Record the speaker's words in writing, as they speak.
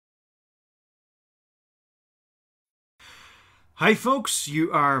Hi folks,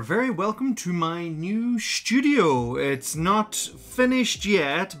 you are very welcome to my new studio. It's not finished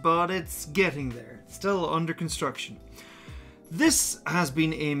yet, but it's getting there. Still under construction. This has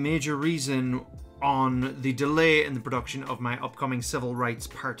been a major reason on the delay in the production of my upcoming Civil Rights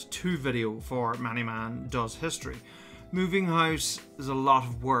Part 2 video for Many Man Does History. Moving house is a lot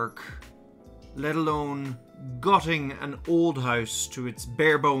of work, let alone gutting an old house to its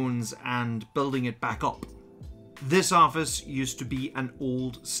bare bones and building it back up. This office used to be an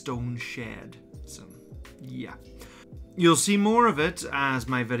old stone shed, so yeah. You'll see more of it as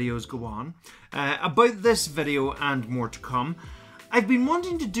my videos go on. About this video and more to come, I've been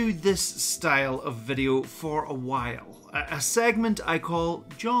wanting to do this style of video for a while. A segment I call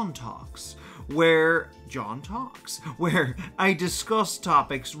John Talks, where I discuss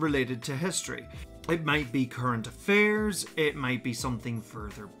topics related to history. It might be current affairs, it might be something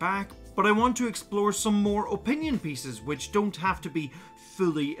further back, but I want to explore some more opinion pieces which don't have to be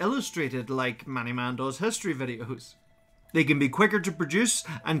fully illustrated like Many Man Does History videos. They can be quicker to produce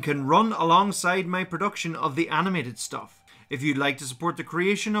and can run alongside my production of the animated stuff. If you'd like to support the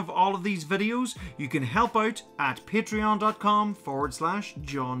creation of all of these videos, you can help out at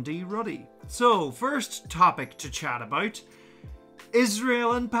patreon.com/John D Ruddy. So, first topic to chat about,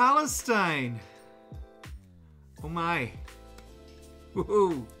 Israel and Palestine. Oh my.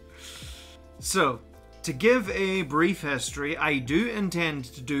 Woohoo. So, to give a brief history, I do intend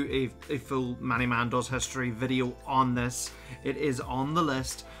to do a full Many Man Does History video on this. It is on the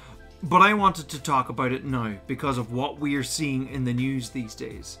list, but I wanted to talk about it now because of what we are seeing in the news these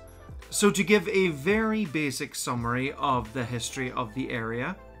days. So to give a very basic summary of the history of the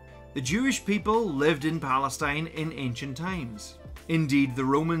area, the Jewish people lived in Palestine in ancient times. Indeed, the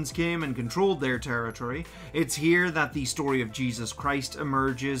Romans came and controlled their territory. It's here that the story of Jesus Christ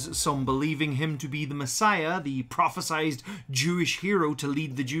emerges, some believing him to be the Messiah, the prophesied Jewish hero to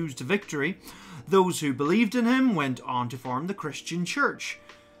lead the Jews to victory. Those who believed in him went on to form the Christian church.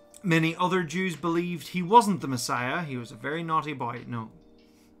 Many other Jews believed he wasn't the Messiah. He was a very naughty boy. No.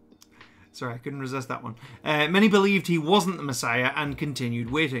 Sorry, I couldn't resist that one. Many believed he wasn't the Messiah and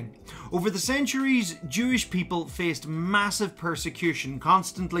continued waiting. Over the centuries, Jewish people faced massive persecution,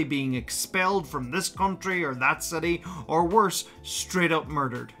 constantly being expelled from this country or that city, or worse, straight up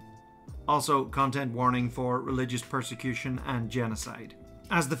murdered. Also, content warning for religious persecution and genocide.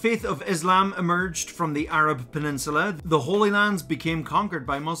 As the faith of Islam emerged from the Arab Peninsula, the Holy Lands became conquered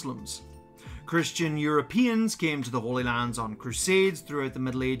by Muslims. Christian Europeans came to the Holy Lands on crusades throughout the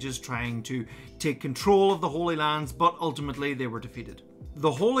Middle Ages trying to take control of the Holy Lands, but ultimately they were defeated.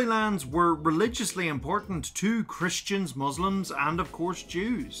 The Holy Lands were religiously important to Christians, Muslims, and of course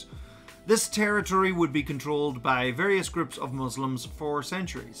Jews. This territory would be controlled by various groups of Muslims for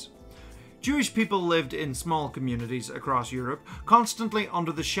centuries. Jewish people lived in small communities across Europe, constantly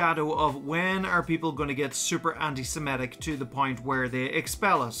under the shadow of when are people going to get super anti-Semitic to the point where they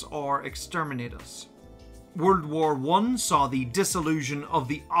expel us or exterminate us. World War I saw the dissolution of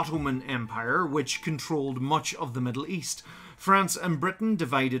the Ottoman Empire, which controlled much of the Middle East. France and Britain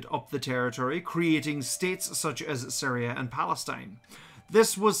divided up the territory, creating states such as Syria and Palestine.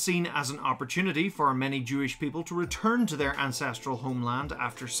 This was seen as an opportunity for many Jewish people to return to their ancestral homeland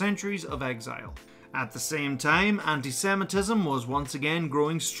after centuries of exile. At the same time, anti-Semitism was once again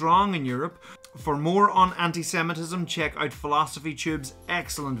growing strong in Europe. For more on anti-Semitism, check out Philosophy Tube's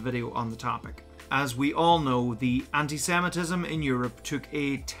excellent video on the topic. As we all know, the anti-Semitism in Europe took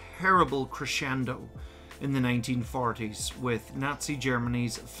a terrible crescendo in the 1940s with Nazi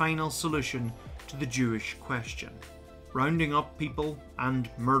Germany's final solution to the Jewish question, rounding up people and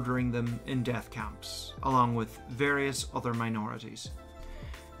murdering them in death camps, along with various other minorities.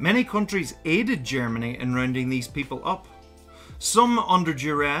 Many countries aided Germany in rounding these people up. Some under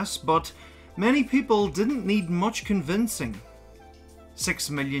duress, but many people didn't need much convincing. 6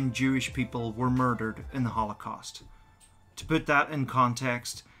 million Jewish people were murdered in the Holocaust. To put that in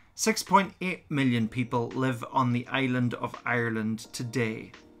context, 6.8 million people live on the island of Ireland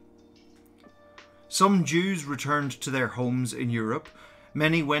today. Some Jews returned to their homes in Europe.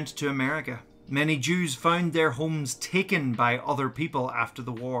 Many went to America. Many Jews found their homes taken by other people after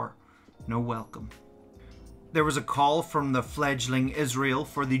the war. No welcome. There was a call from the fledgling Israel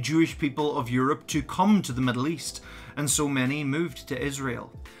for the Jewish people of Europe to come to the Middle East, and so many moved to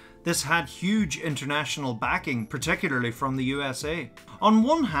Israel. This had huge international backing, particularly from the USA. On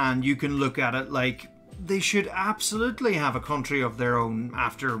one hand, you can look at it like they should absolutely have a country of their own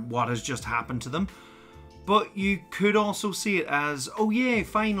after what has just happened to them. But you could also see it as, oh yay,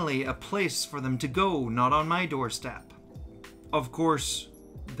 finally a place for them to go, not on my doorstep. Of course,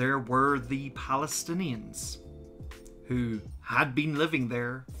 there were the Palestinians, who had been living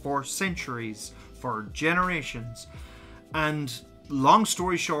there for centuries, for generations, and long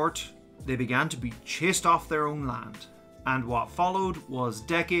story short, they began to be chased off their own land. And what followed was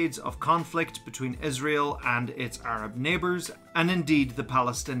decades of conflict between Israel and its Arab neighbours, and indeed the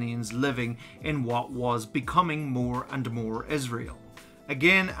Palestinians living in what was becoming more and more Israel.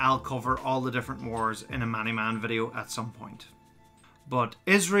 Again, I'll cover all the different wars in a Man video at some point. But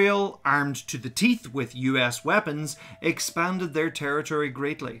Israel, armed to the teeth with US weapons, expanded their territory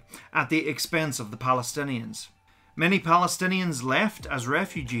greatly, at the expense of the Palestinians. Many Palestinians left as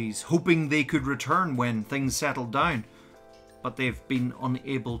refugees, hoping they could return when things settled down, but they've been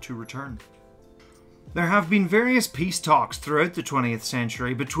unable to return. There have been various peace talks throughout the 20th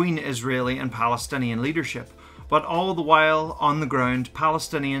century between Israeli and Palestinian leadership, but all the while, on the ground,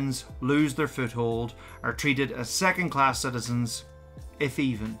 Palestinians lose their foothold, are treated as second-class citizens, if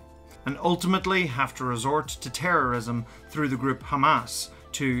even, and ultimately have to resort to terrorism through the group Hamas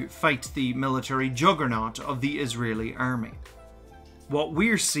to fight the military juggernaut of the Israeli army. What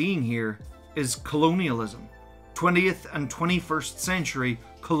we're seeing here is colonialism. 20th and 21st century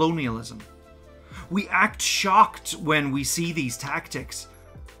colonialism. We act shocked when we see these tactics,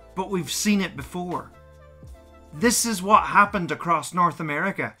 but we've seen it before. This is what happened across North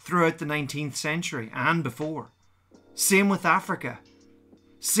America throughout the 19th century and before. Same with Africa.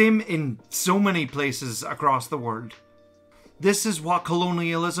 Same in so many places across the world. This is what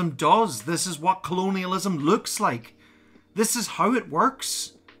colonialism does. This is what colonialism looks like. This is how it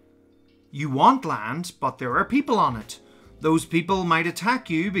works. You want land, but there are people on it. Those people might attack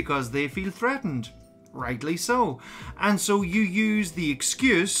you because they feel threatened. Rightly so. And so you use the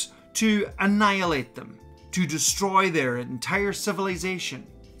excuse to annihilate them, to destroy their entire civilization,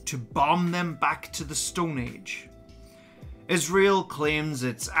 to bomb them back to the Stone Age. Israel claims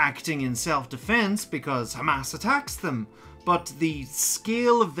it's acting in self-defense because Hamas attacks them, but the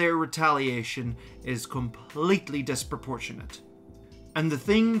scale of their retaliation is completely disproportionate. And the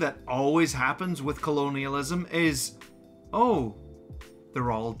thing that always happens with colonialism is, oh,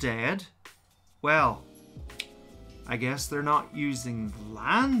 they're all dead? Well, I guess they're not using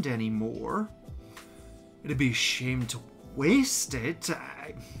land anymore. It'd be a shame to waste it.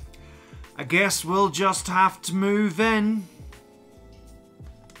 I guess we'll just have to move in.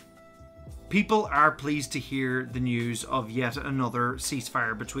 People are pleased to hear the news of yet another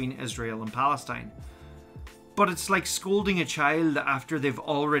ceasefire between Israel and Palestine. But it's like scolding a child after they've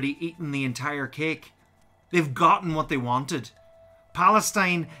already eaten the entire cake. They've gotten what they wanted.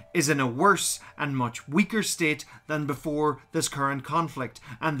 Palestine is in a worse and much weaker state than before this current conflict,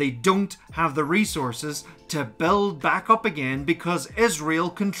 and they don't have the resources to build back up again because Israel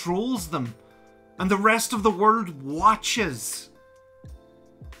controls them, and the rest of the world watches.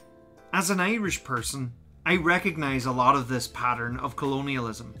 As an Irish person, I recognise a lot of this pattern of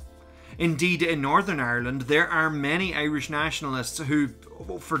colonialism. Indeed, in Northern Ireland, there are many Irish nationalists who,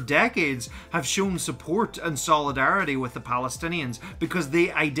 for decades, have shown support and solidarity with the Palestinians because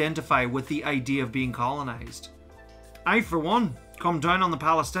they identify with the idea of being colonised. I, for one, come down on the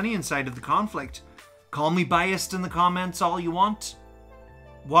Palestinian side of the conflict. Call me biased in the comments all you want.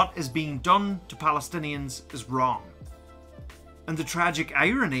 What is being done to Palestinians is wrong. And the tragic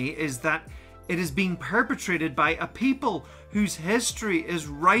irony is that it is being perpetrated by a people whose history is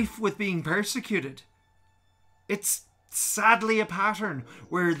rife with being persecuted. It's sadly a pattern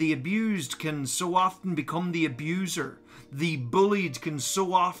where the abused can so often become the abuser, the bullied can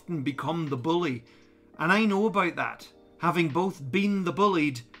so often become the bully. And I know about that, having both been the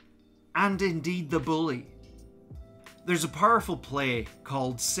bullied and indeed the bully. There's a powerful play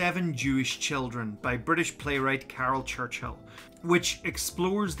called 7 Jewish Children by British playwright Caryl Churchill, which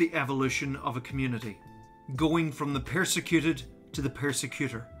explores the evolution of a community, going from the persecuted to the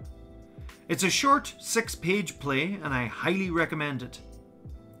persecutor. It's a short 6-page play and I highly recommend it.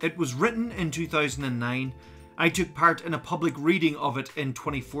 It was written in 2009, I took part in a public reading of it in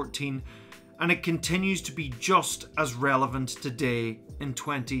 2014, and it continues to be just as relevant today in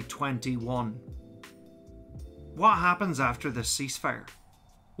 2021. What happens after this ceasefire?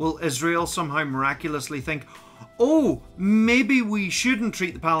 Will Israel somehow miraculously think, oh, maybe we shouldn't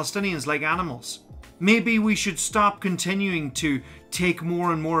treat the Palestinians like animals. Maybe we should stop continuing to take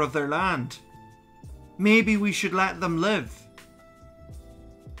more and more of their land. Maybe we should let them live.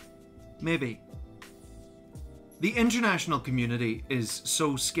 Maybe. The international community is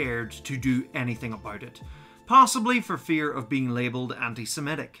so scared to do anything about it, possibly for fear of being labelled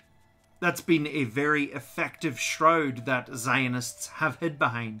anti-Semitic. That's been a very effective shroud that Zionists have hid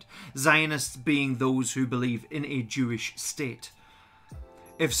behind, Zionists being those who believe in a Jewish state.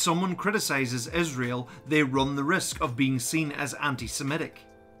 if someone criticizes Israel, they run the risk of being seen as anti-Semitic.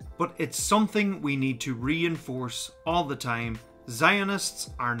 But it's something we need to reinforce all the time. Zionists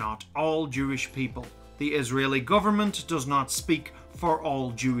are not all Jewish people. The Israeli government does not speak for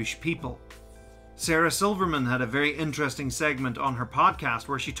all Jewish people. Sarah Silverman had a very interesting segment on her podcast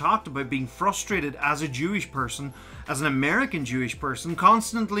where she talked about being frustrated as a Jewish person, as an American Jewish person,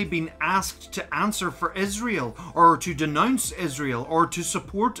 constantly being asked to answer for Israel, or to denounce Israel, or to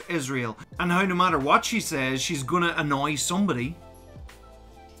support Israel, and how no matter what she says, she's gonna annoy somebody.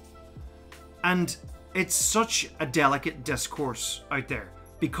 And it's such a delicate discourse out there,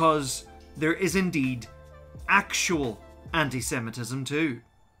 because there is indeed actual anti-Semitism too.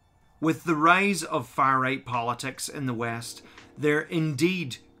 With the rise of far-right politics in the West, there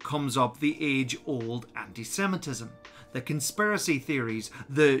indeed comes up the age-old anti-Semitism. The conspiracy theories,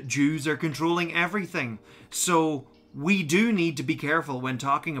 the Jews are controlling everything. So we do need to be careful when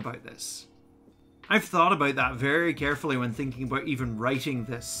talking about this. I've thought about that very carefully when thinking about even writing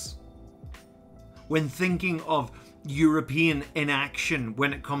this. When thinking of European inaction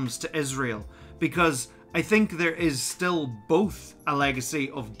when it comes to Israel, because I think there is still both a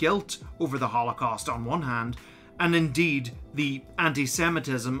legacy of guilt over the Holocaust on one hand, and indeed the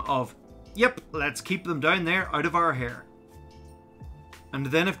anti-Semitism of, yep, let's keep them down there out of our hair. And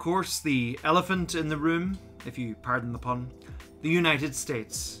then of course the elephant in the room, if you pardon the pun, the United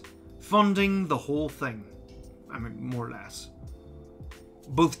States, funding the whole thing. I mean, more or less.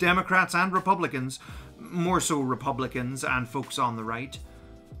 Both Democrats and Republicans, more so Republicans and folks on the right.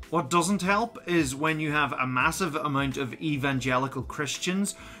 What doesn't help is when you have a massive amount of evangelical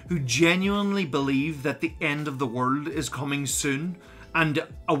Christians who genuinely believe that the end of the world is coming soon, and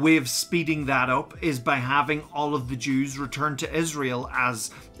a way of speeding that up is by having all of the Jews return to Israel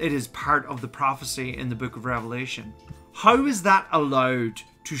as it is part of the prophecy in the book of Revelation. How is that allowed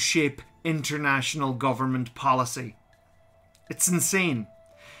to shape international government policy? It's insane.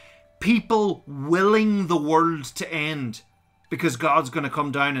 People willing the world to end because God's going to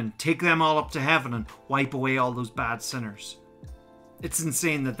come down and take them all up to heaven and wipe away all those bad sinners. It's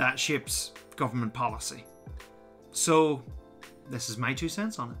insane that that shapes government policy. So, this is my 2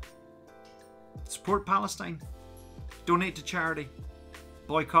 cents on it. Support Palestine. Donate to charity.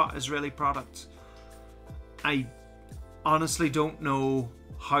 Boycott Israeli products. I honestly don't know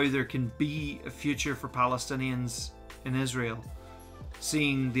how there can be a future for Palestinians in Israel,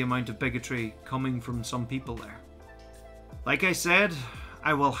 seeing the amount of bigotry coming from some people there. Like I said,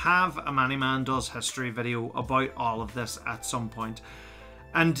 I will have a Many Man Does History video about all of this at some point,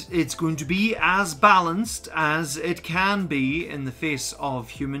 and it's going to be as balanced as it can be in the face of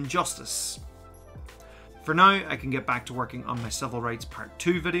human justice. For now, I can get back to working on my Civil Rights Part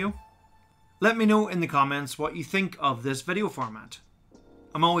 2 video. Let me know in the comments what you think of this video format.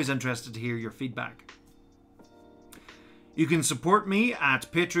 I'm always interested to hear your feedback. You can support me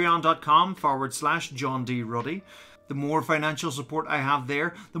at patreon.com/John D Ruddy. The more financial support I have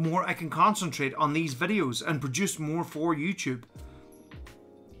there, the more I can concentrate on these videos and produce more for YouTube.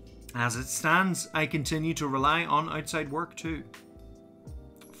 As it stands, I continue to rely on outside work too.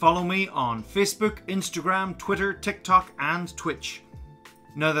 Follow me on Facebook, Instagram, Twitter, TikTok and Twitch.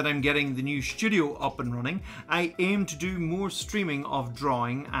 Now that I'm getting the new studio up and running, I aim to do more streaming of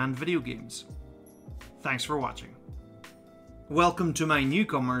drawing and video games. Thanks for watching. Welcome to my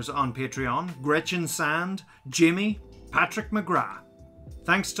newcomers on Patreon, Gretchen Sand, Jamie, Patrick McGrath.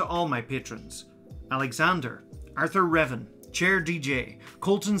 Thanks to all my patrons, Alexander, Arthur Revan, Chair DJ,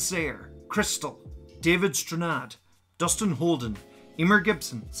 Colton Sayer, Crystal, David Stranad, Dustin Holden, Emer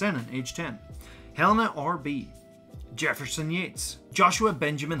Gibson, Senan, age 10, Helena RB, Jefferson Yates, Joshua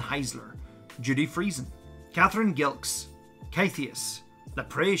Benjamin Heisler, Judy Friesen, Catherine Gilks, Kythius,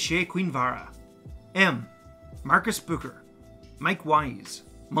 Lepre Shea Queenvara, M, Marcus Booker, Mike Wise,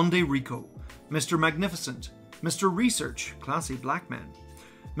 Monday Rico, Mr. Magnificent, Mr. Research, Classy Black Men,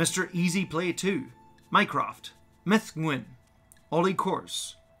 Mr. Easy Play 2, Mycroft, Myth Gwyn, Ollie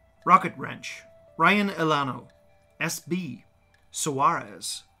Course, Rocket Wrench, Ryan Ilano, SB,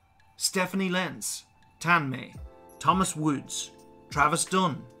 Suarez, Stephanie Lenz, Tanmay, Thomas Woods, Travis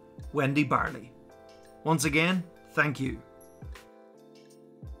Dunn, Wendy Barley. Once again, thank you.